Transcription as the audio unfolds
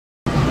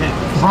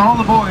For all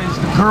the boys,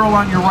 the girl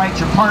on your right is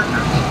your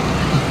partner.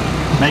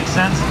 Makes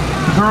sense?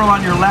 The girl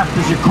on your left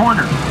is your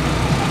corner.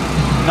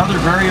 Another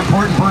very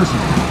important person.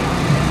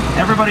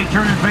 Everybody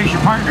turn and face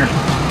your partner.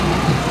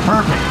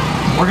 Perfect.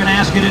 We're going to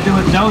ask you to do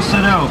a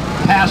do-sa-do.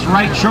 Pass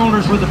right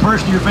shoulders with the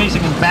person you're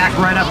facing and back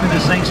right up in the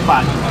same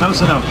spot.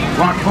 Do-sa-do.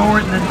 Walk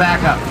forward and then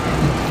back up.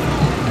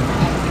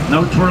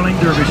 No twirling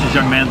dervishes,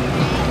 young man.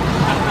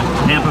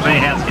 Tampa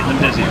Bay hat's getting them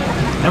busy.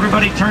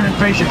 Everybody turn and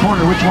face your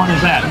corner. Which one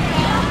is that?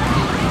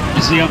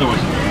 It's the other one.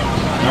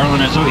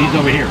 Darling, so he's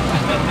over here.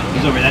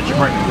 He's over here. That's your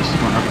partner. This is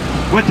corner.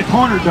 With the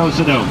corner,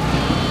 do-sa-do.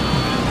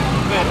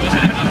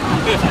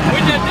 We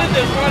just did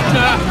this one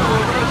time.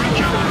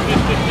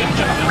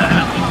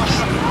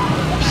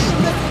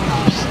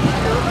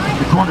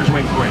 The corner's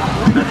waiting for you.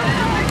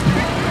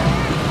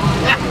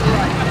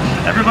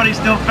 Everybody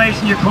still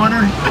facing your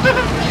corner?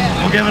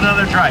 We'll give it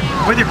another try.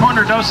 With your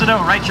corner,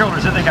 do-sa-do. Right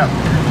shoulders. Here they go.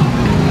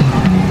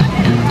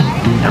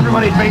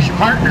 Everybody face your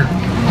partner.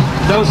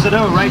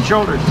 Do-sa-do. Right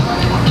shoulders.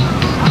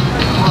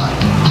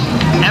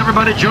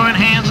 Everybody join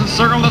hands and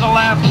circle to the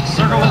left.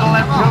 Circle to the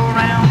left. Go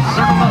around.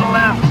 Circle to the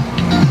left.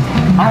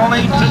 All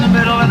eight to the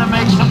middle and it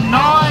makes some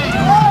noise.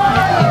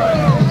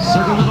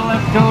 Circle to the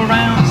left, go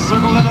around,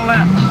 circle to the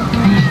left.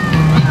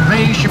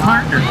 Face your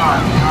partner.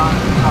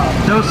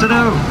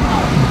 Do-sa-do.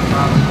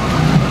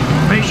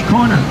 Face your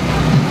corner.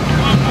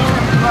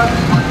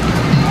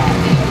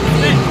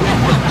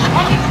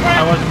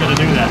 I wasn't going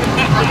to do that,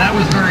 but that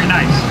was very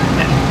nice.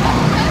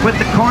 With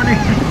the corner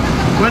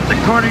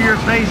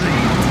you're facing.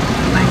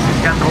 Thanks,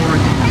 he's got the whole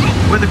routine.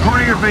 With the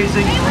corner you're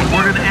facing,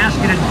 we're going to ask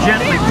you to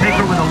gently take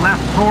her with the left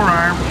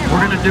forearm.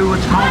 We're going to do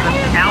what's called an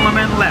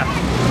Alaman left.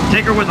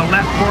 Take her with the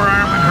left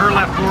forearm and her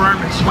left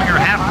forearm and swing her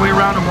halfway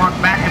around and walk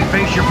back and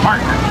face your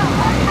partner.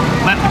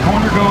 Let the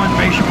corner go and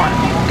face your partner.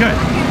 Good.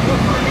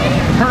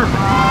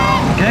 Perfect.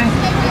 Okay?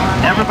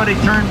 Everybody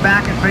turn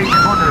back and face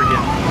your corner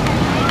again.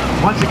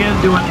 Once again,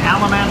 do an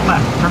Alaman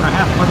left. Turn her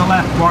half with the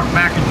left, walk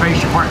back and face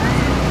your partner.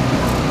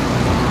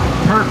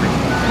 Perfect.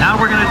 Now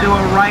we're going to do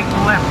a right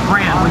and left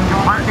grand with your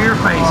partner you're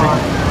facing.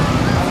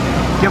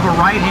 Give a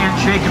right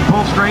handshake and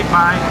pull straight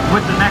by.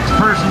 With the next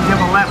person, give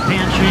a left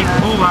handshake,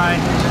 pull by.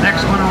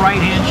 Next one, a right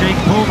handshake,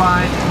 pull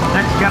by.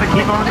 Next, got to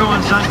keep on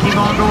going, son. Keep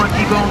on going,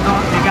 keep on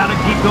going. You got to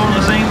keep going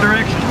the same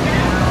direction.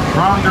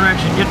 Wrong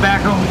direction. Get back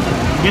home.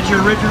 Get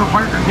your original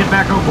partner. Get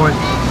back home, boys.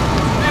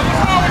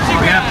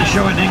 We have to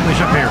show it in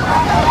English up here.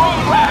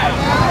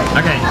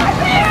 Okay.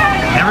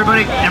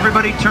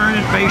 Everybody turn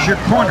and face your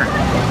corner.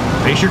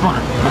 Face your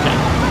corner. Okay.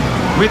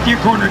 With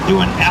your corner, do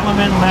an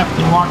Alaman left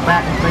and walk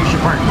back and face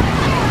your partner.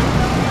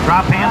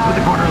 Drop hands with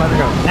the corner, let her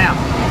go. Now,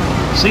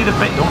 see the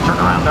face. Don't turn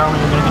around, darling.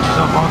 You're going to get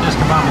yourself all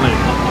discombobulated.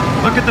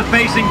 Look at the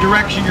facing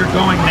direction you're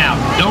going now.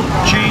 Don't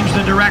change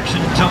the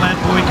direction until that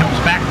boy comes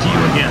back to you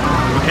again.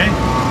 Okay?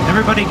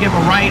 Everybody give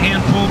a right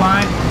hand pull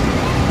by.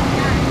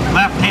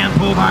 Left hand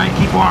pull by,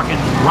 keep walking.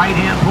 Right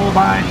hand pull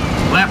by,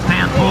 left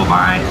hand pull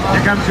by.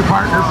 Here comes your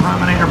partner,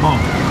 promenader home.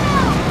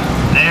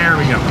 There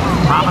we go.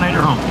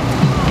 Promenader home.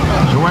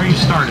 So where you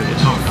started,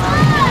 it's home.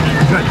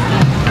 Good.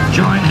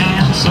 Join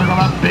hands, circle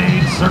up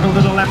big, circle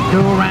to the left,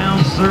 go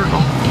around, circle.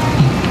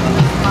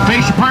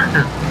 Face your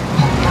partner.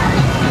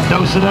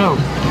 Do-sa-do.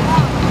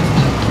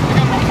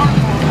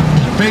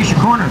 Face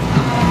your corner.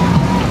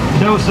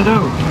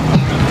 Do-sa-do.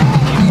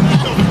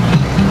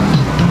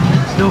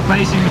 Still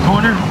facing the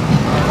corner.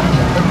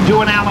 Do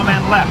an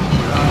Alaman left.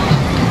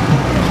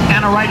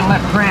 And a right and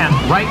left grand.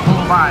 Right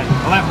pull by,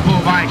 left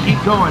pull by.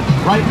 Keep going.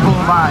 Right pull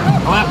by,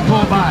 left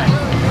pull by.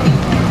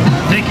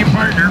 Take your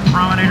partner,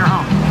 promenader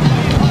home.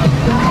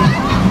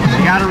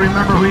 You got to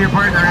remember who your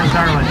partner is,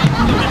 darling.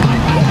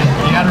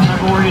 You got to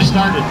remember where you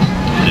started.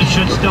 It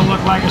should still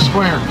look like a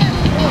square.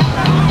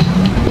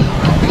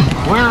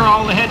 Where are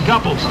all the head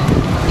couples?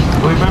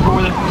 Remember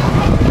where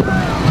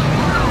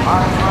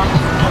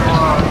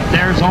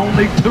there's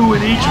only two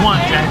in each one,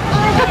 Jack.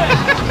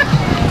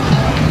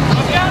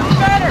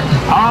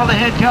 All the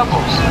head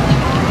couples.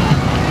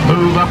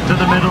 Move up to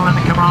the middle and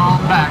come on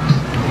back.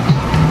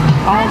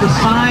 All the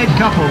side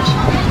couples.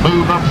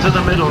 Move up to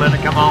the middle and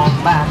come on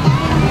back.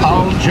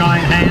 All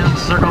join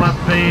hands, circle up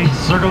big,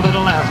 circle to the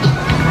left.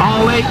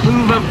 All eight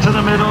move up to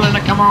the middle and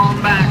come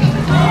on back.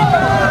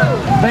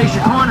 Face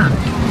your corner.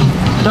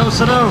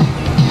 Do-sa-do.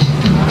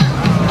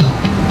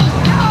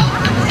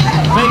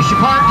 Face your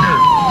partner.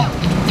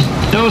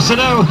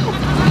 Do-sa-do.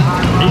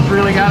 He's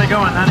really got it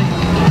going, honey.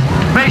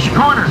 Face your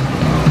corner.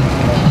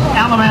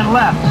 Alaman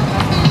left.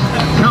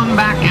 Come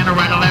back and a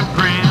right or left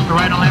grand,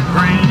 right or left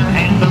grand,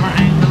 hand over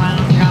hand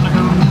around, gotta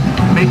go.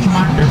 Face your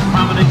partner,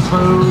 promenade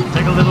slow,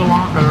 take a little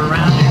walk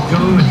around and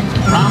go.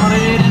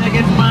 Promenade and I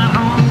get my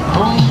home,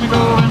 home you go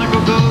and I go,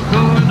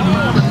 go, and the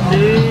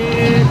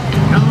promenade.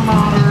 Come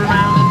on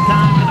around in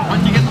time and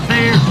when you get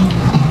there,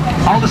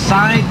 all the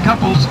side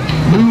couples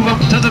move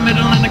up to the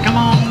middle and they come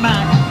on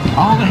back.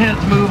 All the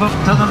heads move up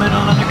to the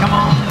middle and they come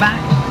on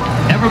back.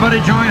 Everybody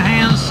join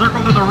hands,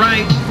 circle to the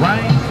right,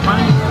 right,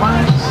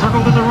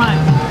 circle to the right.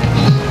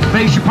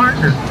 Face your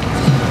partner.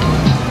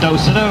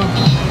 Do-sa-do.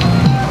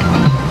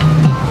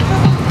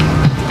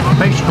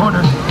 Face your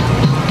corner.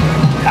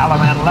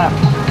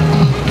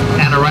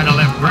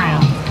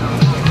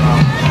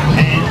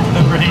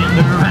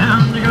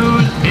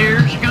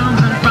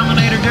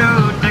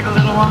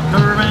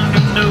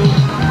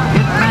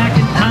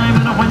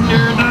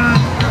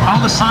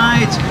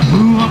 sides,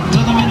 move up to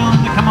the middle,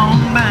 and then come on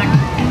back.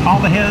 All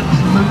the heads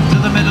move to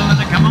the middle,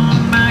 and then come on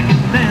back. And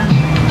then,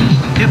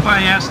 if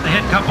I ask the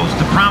head couples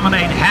to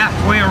promenade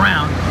halfway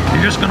around,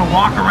 you're just going to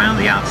walk around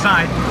the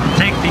outside and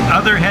take the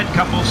other head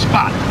couple's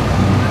spot.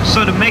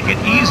 So to make it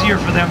easier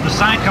for them, the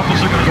side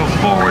couples are going to go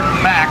forward and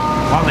back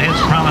while the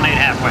heads promenade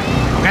halfway.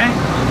 Okay?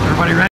 Everybody ready?